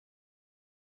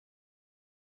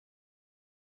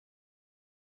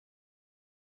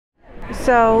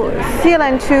So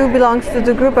CLN2 belongs to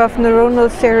the group of neuronal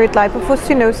ceroid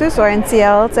lipofuscinosis, or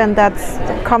NCLs, and that's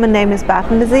the common name is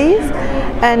Batten disease.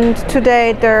 And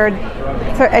today there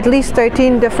are at least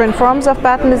 13 different forms of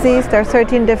Batten disease. There are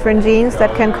 13 different genes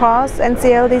that can cause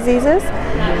NCL diseases,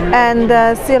 and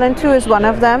CLN2 is one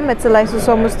of them. It's a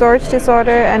lysosomal storage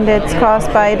disorder, and it's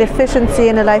caused by deficiency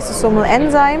in a lysosomal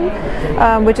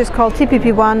enzyme, which is called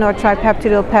TPP1 or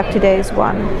tripeptidyl peptidase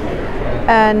 1.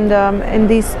 And in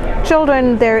these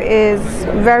children there is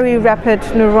very rapid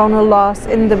neuronal loss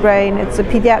in the brain. It's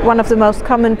one of the most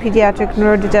common pediatric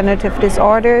neurodegenerative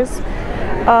disorders.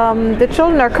 The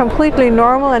children are completely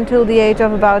normal until the age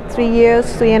of about 3 years,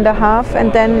 3.5,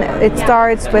 and then it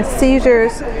starts with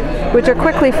seizures, which are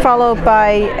quickly followed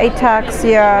by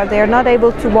ataxia. They are not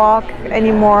able to walk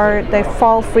anymore, they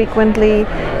fall frequently,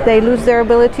 they lose their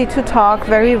ability to talk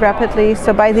very rapidly.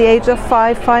 So by the age of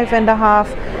 5.5,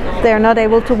 they are not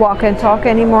able to walk and talk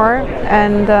anymore,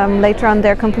 and later on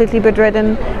they're completely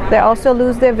bedridden. They also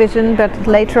lose their vision, but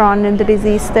later on in the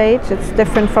disease stage, it's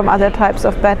different from other types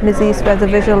of Batten disease where the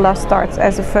visual loss starts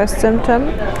as a first symptom,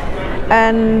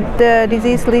 and the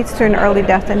disease leads to an early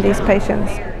death in these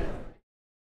patients.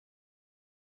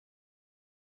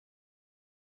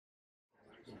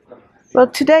 Well,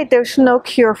 to date there's no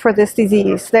cure for this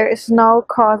disease. There is no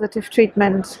causative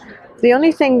treatment. The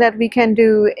only thing that we can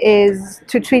do is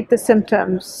to treat the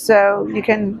symptoms. So you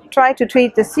can try to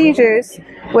treat the seizures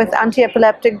with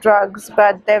anti-epileptic drugs,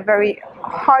 but they're very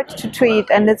hard to treat,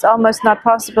 and it's almost not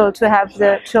possible to have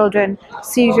the children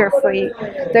seizure-free.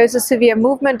 There's a severe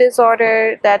movement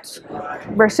disorder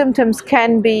where symptoms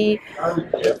can be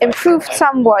improved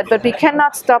somewhat, but we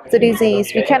cannot stop the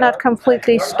disease. We cannot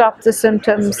completely stop the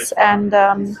symptoms, and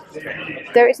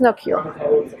there is no cure.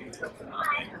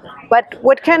 But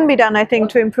what can be done, I think,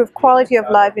 to improve quality of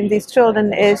life in these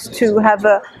children is to have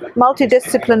a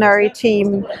multidisciplinary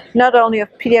team, not only of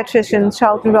pediatricians,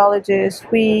 child neurologists.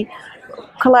 We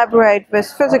collaborate with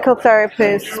physical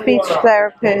therapists, speech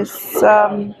therapists,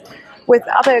 with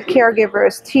other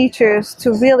caregivers, teachers,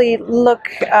 to really look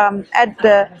at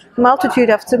the multitude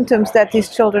of symptoms that these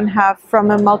children have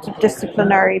from a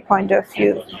multidisciplinary point of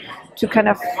view, to kind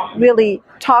of really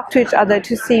talk to each other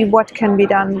to see what can be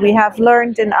done. We have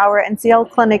learned in our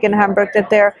NCL clinic in Hamburg that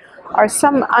there are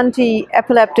some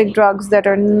anti-epileptic drugs that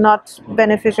are not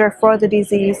beneficial for the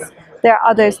disease. There are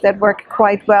others that work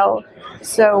quite well.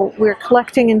 So we're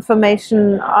collecting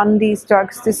information on these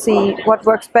drugs to see what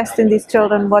works best in these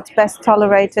children, what's best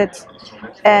tolerated,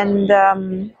 and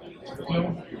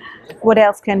what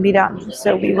else can be done.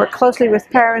 So we work closely with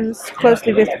parents,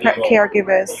 closely with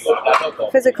caregivers,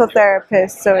 physical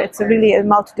therapists, so it's really a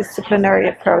multidisciplinary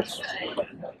approach.